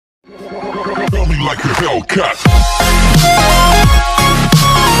Smell me like a Hellcat.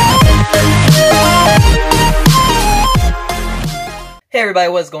 Hey everybody,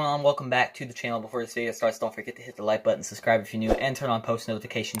 what's going on? Welcome back to the channel. Before this video starts, don't forget to hit the like button, subscribe if you're new, and turn on post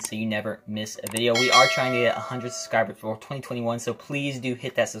notifications so you never miss a video. We are trying to get 100 subscribers for 2021, so please do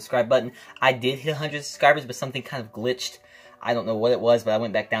hit that subscribe button. I did hit 100 subscribers, but something kind of glitched. I don't know what it was, but I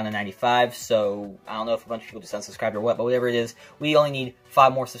went back down to 95, so I don't know if a bunch of people just unsubscribed or what, but whatever it is, we only need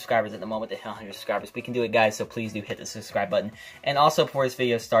 5 more subscribers at the moment to hit 100 subscribers. We can do it, guys, so please do hit the subscribe button. And also, before this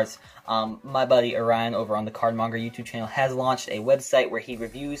video starts, my buddy Orion over on the Cardmonger YouTube channel has launched a website where he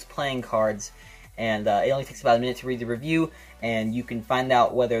reviews playing cards, and it only takes about a minute to read the review, and you can find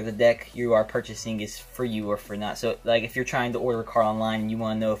out whether the deck you are purchasing is for you or for not. So, like, if you're trying to order a card online and you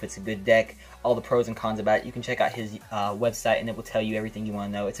want to know if it's a good deck, all the pros and cons about it, you can check out his website, and it will tell you everything you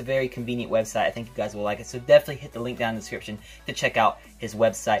want to know. It's a very convenient website. I think you guys will like it, so definitely hit the link down in the description to check out his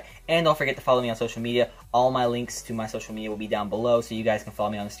website. And don't forget to follow me on social media. All my links to my social media will be down below, so you guys can follow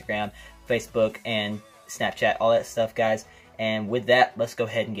me on Instagram, Facebook, and Snapchat, all that stuff, guys. And with that, let's go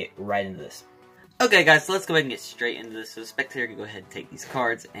ahead and get right into this. Okay, guys, so let's go ahead and get straight into this. So the spectator can go ahead and take these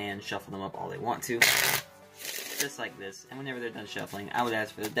cards and shuffle them up all they want to. Just like this. And whenever they're done shuffling, I would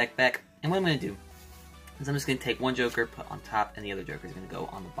ask for the deck back. And what I'm going to do is I'm just going to take one joker, put on top, and the other joker is going to go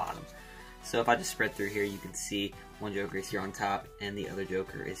on the bottom. So if I just spread through here, you can see one joker is here on top, and the other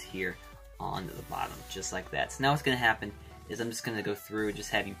joker is here on the bottom, just like that. So now what's going to happen is I'm just going to go through and just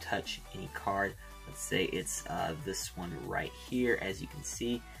have you touch any card. Let's say it's this one right here, as you can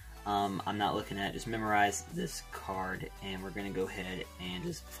see. I'm not looking at it, just memorize this card, and we're going to go ahead and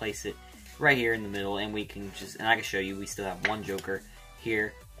just place it right here in the middle, and we can just, and I can show you, we still have one joker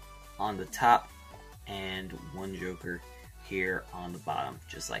here on the top, and one joker here on the bottom,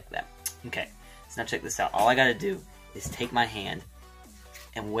 just like that. Okay, so now check this out. All I gotta do is take my hand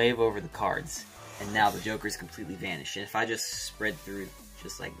and wave over the cards, and now the jokers completely vanish. And if I just spread through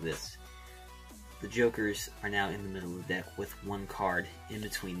just like this, the jokers are now in the middle of the deck with one card in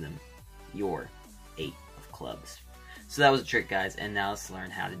between them, your 8 of clubs. So that was a trick, guys, and now let's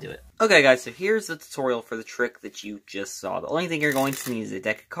learn how to do it. Okay, guys, so here's the tutorial for the trick that you just saw. The only thing you're going to need is a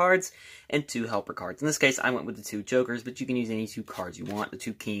deck of cards and 2 helper cards. In this case, I went with the 2 jokers, but you can use any 2 cards you want. The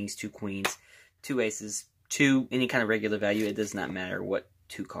 2 kings, 2 queens, 2 aces, 2, any kind of regular value. It does not matter what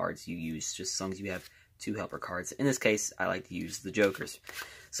 2 cards you use, just as long as you have 2 helper cards. In this case, I like to use the jokers.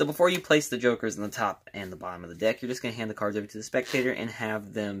 So before you place the jokers on the top and the bottom of the deck, you're just going to hand the cards over to the spectator and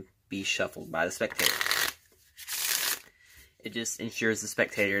have them be shuffled by the spectator. It just ensures the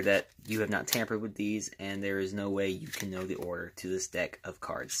spectator that you have not tampered with these, and there is no way you can know the order to this deck of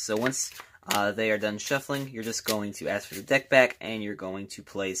cards. So once they are done shuffling, you're just going to ask for the deck back, and you're going to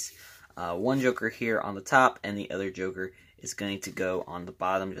place one joker here on the top, and the other joker is going to go on the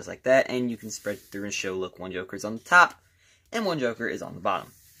bottom, just like that. And you can spread through and show, look, one joker is on the top, and one joker is on the bottom.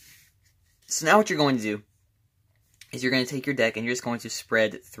 So now what you're going to do is you're going to take your deck and you're just going to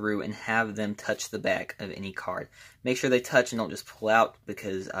spread through and have them touch the back of any card. Make sure they touch and don't just pull out,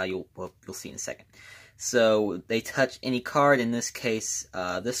 because you'll see in a second. So they touch any card, in this case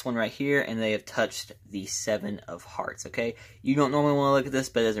this one right here, and they have touched the 7 of hearts, okay? You don't normally want to look at this,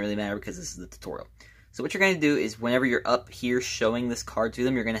 but it doesn't really matter because this is the tutorial. So what you're going to do is whenever you're up here showing this card to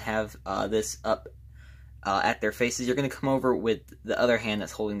them, you're going to have this up at their faces. You're going to come over with the other hand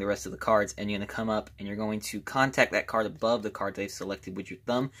that's holding the rest of the cards, and you're going to come up and you're going to contact that card above the card they've selected with your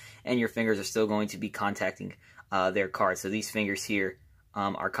thumb, and your fingers are still going to be contacting their card. So these fingers here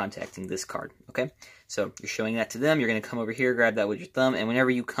are contacting this card, okay? So you're showing that to them. You're going to come over here, grab that with your thumb, and whenever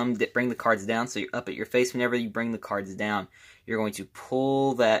you come bring the cards down, so you're up at your face, whenever you bring the cards down, you're going to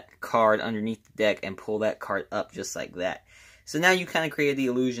pull that card underneath the deck and pull that card up just like that. So now you kind of create the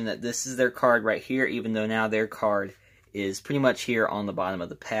illusion that this is their card right here, even though now their card is pretty much here on the bottom of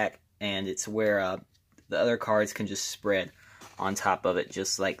the pack, and it's where the other cards can just spread on top of it,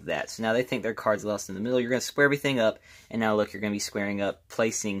 just like that. So now they think their card's lost in the middle. You're going to square everything up, and now look, you're going to be squaring up,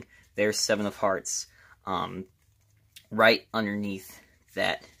 placing their 7 of hearts right underneath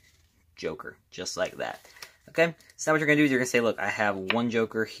that joker, just like that. Okay, so now what you're going to do is you're going to say, look, I have one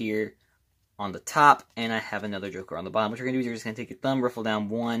joker here on the top, and I have another joker on the bottom. What you're going to do is you're just going to take your thumb, ruffle down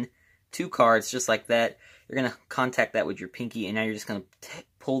 1, 2 cards, just like that. You're going to contact that with your pinky, and now you're just going to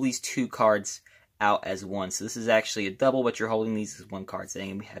pull these 2 cards out as one. So this is actually a double, but you're holding these as one card saying,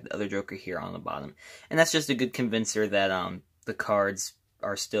 and we have the other joker here on the bottom. And that's just a good convincer that the cards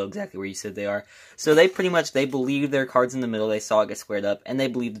are still exactly where you said they are. So they pretty much, they believe their cards in the middle, they saw it get squared up, and they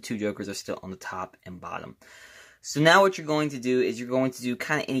believe the 2 jokers are still on the top and bottom. So now what you're going to do is you're going to do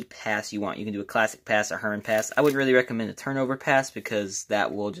kind of any pass you want. You can do a classic pass, a Herman pass. I would really recommend a turnover pass because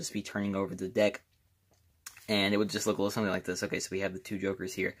that will just be turning over the deck. And it would just look a little something like this. Okay, so we have the 2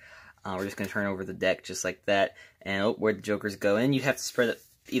 jokers here. We're just going to turn over the deck just like that. And where the jokers go. And you have to spread it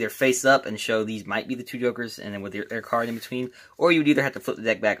either face up and show these might be the 2 jokers and then with their card in between. Or you would either have to flip the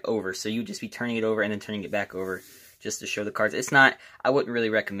deck back over. So you'd just be turning it over and then turning it back over just to show the cards. It's not, I wouldn't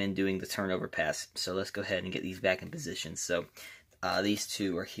really recommend doing the turnover pass. So let's go ahead and get these back in position. So these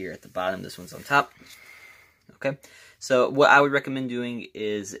 2 are here at the bottom. This one's on top. Okay, so what I would recommend doing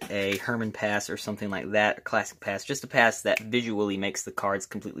is a Herman pass or something like that, a classic pass, just a pass that visually makes the cards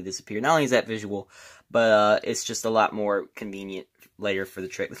completely disappear. Not only is that visual, but it's just a lot more convenient later for the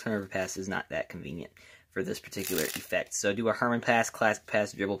trick. The turnover pass is not that convenient for this particular effect. So do a Herman pass, classic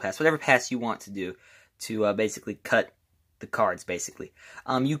pass, dribble pass, whatever pass you want to do to basically cut the cards, basically.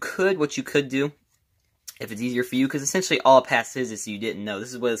 What you could do, if it's easier for you, because essentially all a pass is so you didn't know.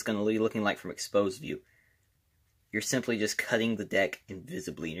 This is what it's going to be looking like from exposed view. You're simply just cutting the deck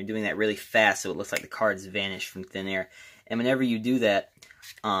invisibly. And you're doing that really fast so it looks like the cards vanish from thin air. And whenever you do that,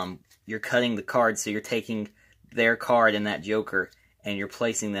 you're cutting the cards. So you're taking their card and that joker and you're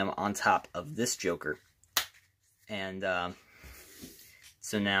placing them on top of this joker. And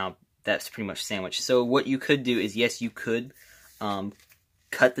so now that's pretty much sandwiched. So what you could do is, yes, you could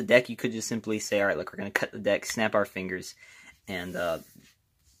cut the deck. You could just simply say, all right, look, we're going to cut the deck, snap our fingers, and the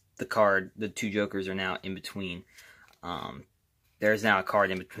 2 jokers are now in between. There's now a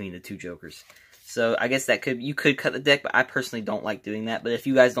card in between the 2 jokers. So I guess you could cut the deck, but I personally don't like doing that. But if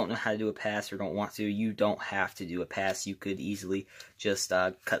you guys don't know how to do a pass or don't want to, you don't have to do a pass. You could easily just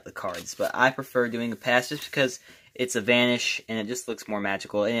cut the cards. But I prefer doing a pass just because it's a vanish and it just looks more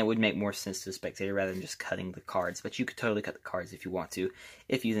magical and it would make more sense to the spectator rather than just cutting the cards. But you could totally cut the cards if you want to,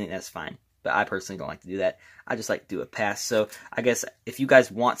 if you think that's fine. But I personally don't like to do that. I just like to do a pass. So I guess if you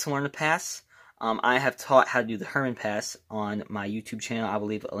guys want to learn a pass, I have taught how to do the Herman pass on my YouTube channel. I will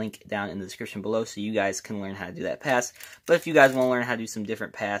leave a link down in the description below so you guys can learn how to do that pass. But if you guys want to learn how to do some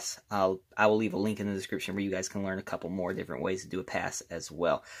different pass, I will leave a link in the description where you guys can learn a couple more different ways to do a pass as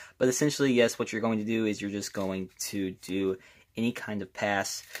well. But essentially, yes, what you're going to do is you're just going to do any kind of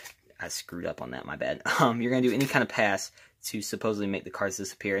pass. I screwed up on that, my bad. You're going to do any kind of pass to supposedly make the cards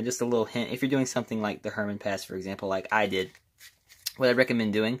disappear. And just a little hint, if you're doing something like the Herman pass, for example, like I did, what I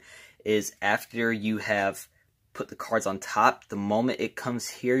recommend doing is after you have put the cards on top, the moment it comes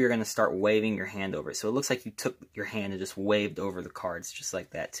here, you're going to start waving your hand over it. So it looks like you took your hand and just waved over the cards just like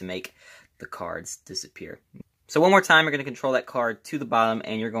that to make the cards disappear. So one more time, you're going to control that card to the bottom,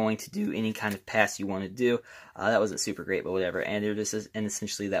 and you're going to do any kind of pass you want to do. That wasn't super great, but whatever. And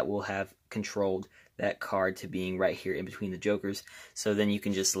essentially that will have controlled that card to being right here in between the jokers. So then you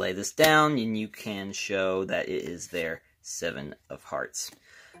can just lay this down, and you can show that it is their 7 of hearts.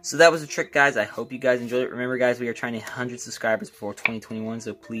 So that was the trick, guys. I hope you guys enjoyed it. Remember, guys, we are trying to hit 100 subscribers before 2021,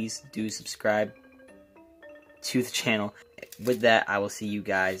 so please do subscribe to the channel. With that, I will see you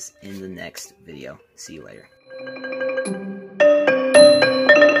guys in the next video. See you later.